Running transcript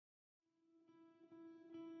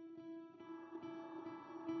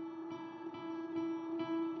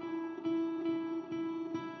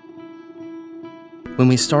When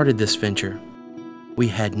we started this venture, we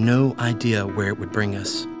had no idea where it would bring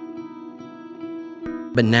us.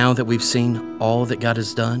 But now that we've seen all that God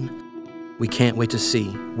has done, we can't wait to see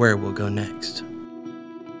where we'll go next.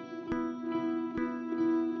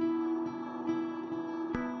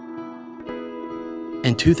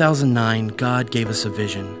 In 2009, God gave us a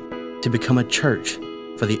vision to become a church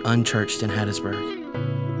for the unchurched in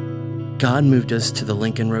Hattiesburg. God moved us to the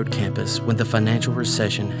Lincoln Road campus when the financial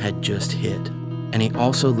recession had just hit, and He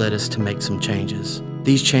also led us to make some changes.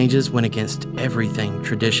 These changes went against everything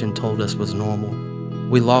tradition told us was normal.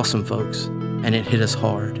 We lost some folks, and it hit us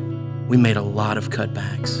hard. We made a lot of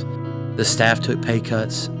cutbacks. The staff took pay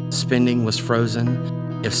cuts, spending was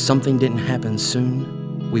frozen. If something didn't happen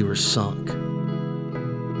soon, we were sunk.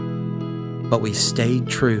 But we stayed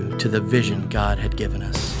true to the vision God had given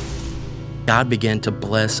us. God began to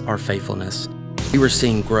bless our faithfulness. We were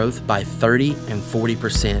seeing growth by 30 and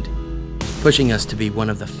 40%, pushing us to be one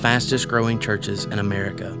of the fastest growing churches in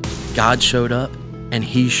America. God showed up and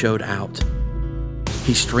He showed out.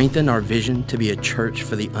 He strengthened our vision to be a church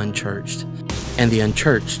for the unchurched, and the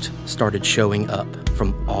unchurched started showing up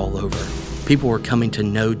from all over. People were coming to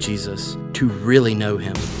know Jesus, to really know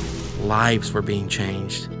Him. Lives were being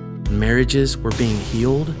changed. Marriages were being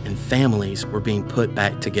healed and families were being put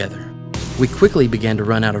back together. We quickly began to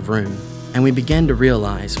run out of room, and we began to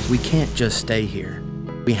realize we can't just stay here.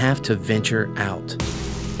 We have to venture out.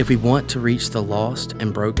 If we want to reach the lost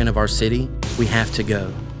and broken of our city, we have to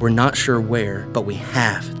go. We're not sure where, but we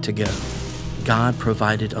have to go. God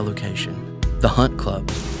provided a location. The Hunt Club,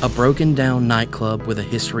 a broken down nightclub with a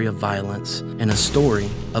history of violence and a story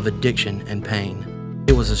of addiction and pain.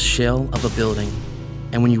 It was a shell of a building,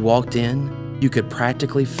 and when you walked in, you could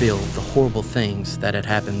practically feel the horrible things that had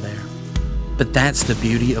happened there. But that's the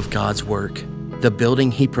beauty of God's work. The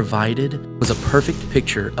building He provided was a perfect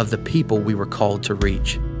picture of the people we were called to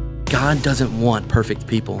reach. God doesn't want perfect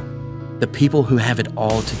people, the people who have it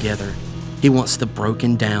all together. He wants the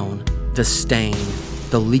broken down, the stained,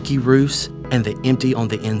 the leaky roofs, and the empty on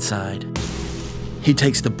the inside. He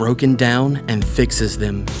takes the broken down and fixes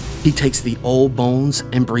them. He takes the old bones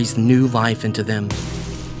and breathes new life into them.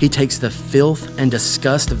 He takes the filth and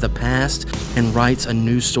disgust of the past and writes a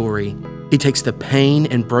new story. He takes the pain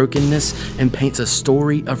and brokenness and paints a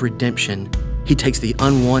story of redemption. He takes the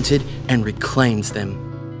unwanted and reclaims them.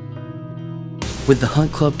 With the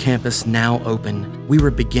Hunt Club campus now open, we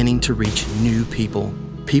were beginning to reach new people.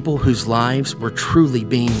 People whose lives were truly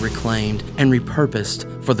being reclaimed and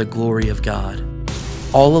repurposed for the glory of God.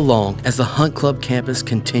 All along, as the Hunt Club campus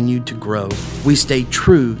continued to grow, we stayed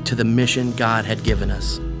true to the mission God had given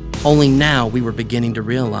us. Only now we were beginning to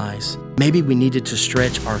realize maybe we needed to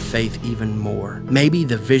stretch our faith even more. Maybe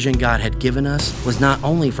the vision God had given us was not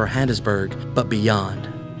only for Hattiesburg, but beyond.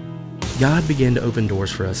 God began to open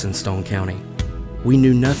doors for us in Stone County. We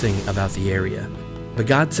knew nothing about the area, but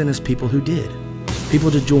God sent us people who did.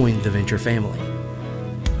 People to join the Venture family,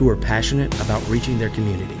 who were passionate about reaching their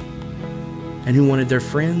community, and who wanted their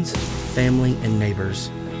friends, family, and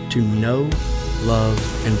neighbors to know,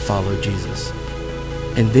 love, and follow Jesus.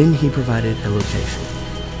 And then He provided a location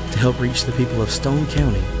to help reach the people of Stone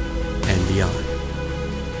County and beyond.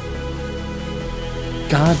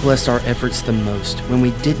 God blessed our efforts the most when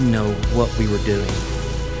we didn't know what we were doing,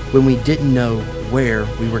 when we didn't know where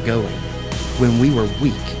we were going, when we were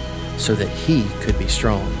weak so that He could be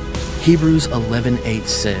strong. Hebrews 11:8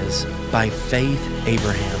 says, "By faith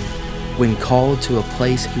Abraham, when called to a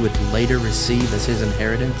place he would later receive as his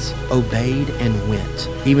inheritance, obeyed and went,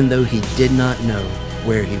 even though he did not know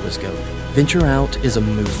where he was going." Venture Out is a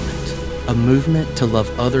movement to love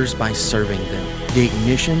others by serving them. The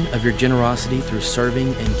ignition of your generosity through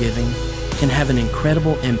serving and giving can have an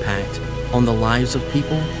incredible impact on the lives of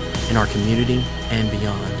people in our community and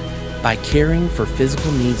beyond. By caring for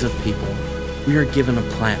physical needs of people, we are given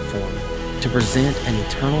a platform to present an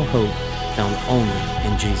eternal hope found only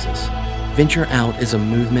in Jesus. Venture Out is a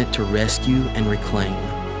movement to rescue and reclaim.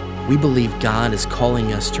 We believe God is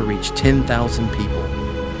calling us to reach 10,000 people,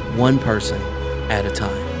 one person at a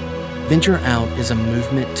time. Venture Out is a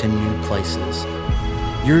movement to new places.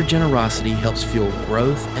 Your generosity helps fuel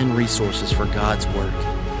growth and resources for God's work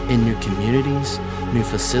in new communities, new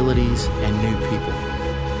facilities, and new people.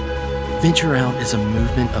 Venture Out is a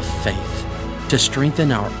movement of faith to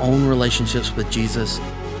strengthen our own relationships with Jesus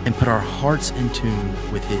and put our hearts in tune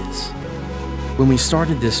with His. When we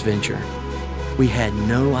started this venture, we had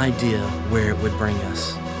no idea where it would bring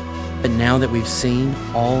us. But now that we've seen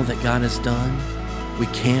all that God has done, we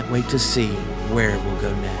can't wait to see where it will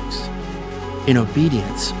go next. In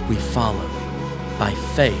obedience, we follow. By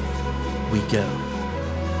faith, we go.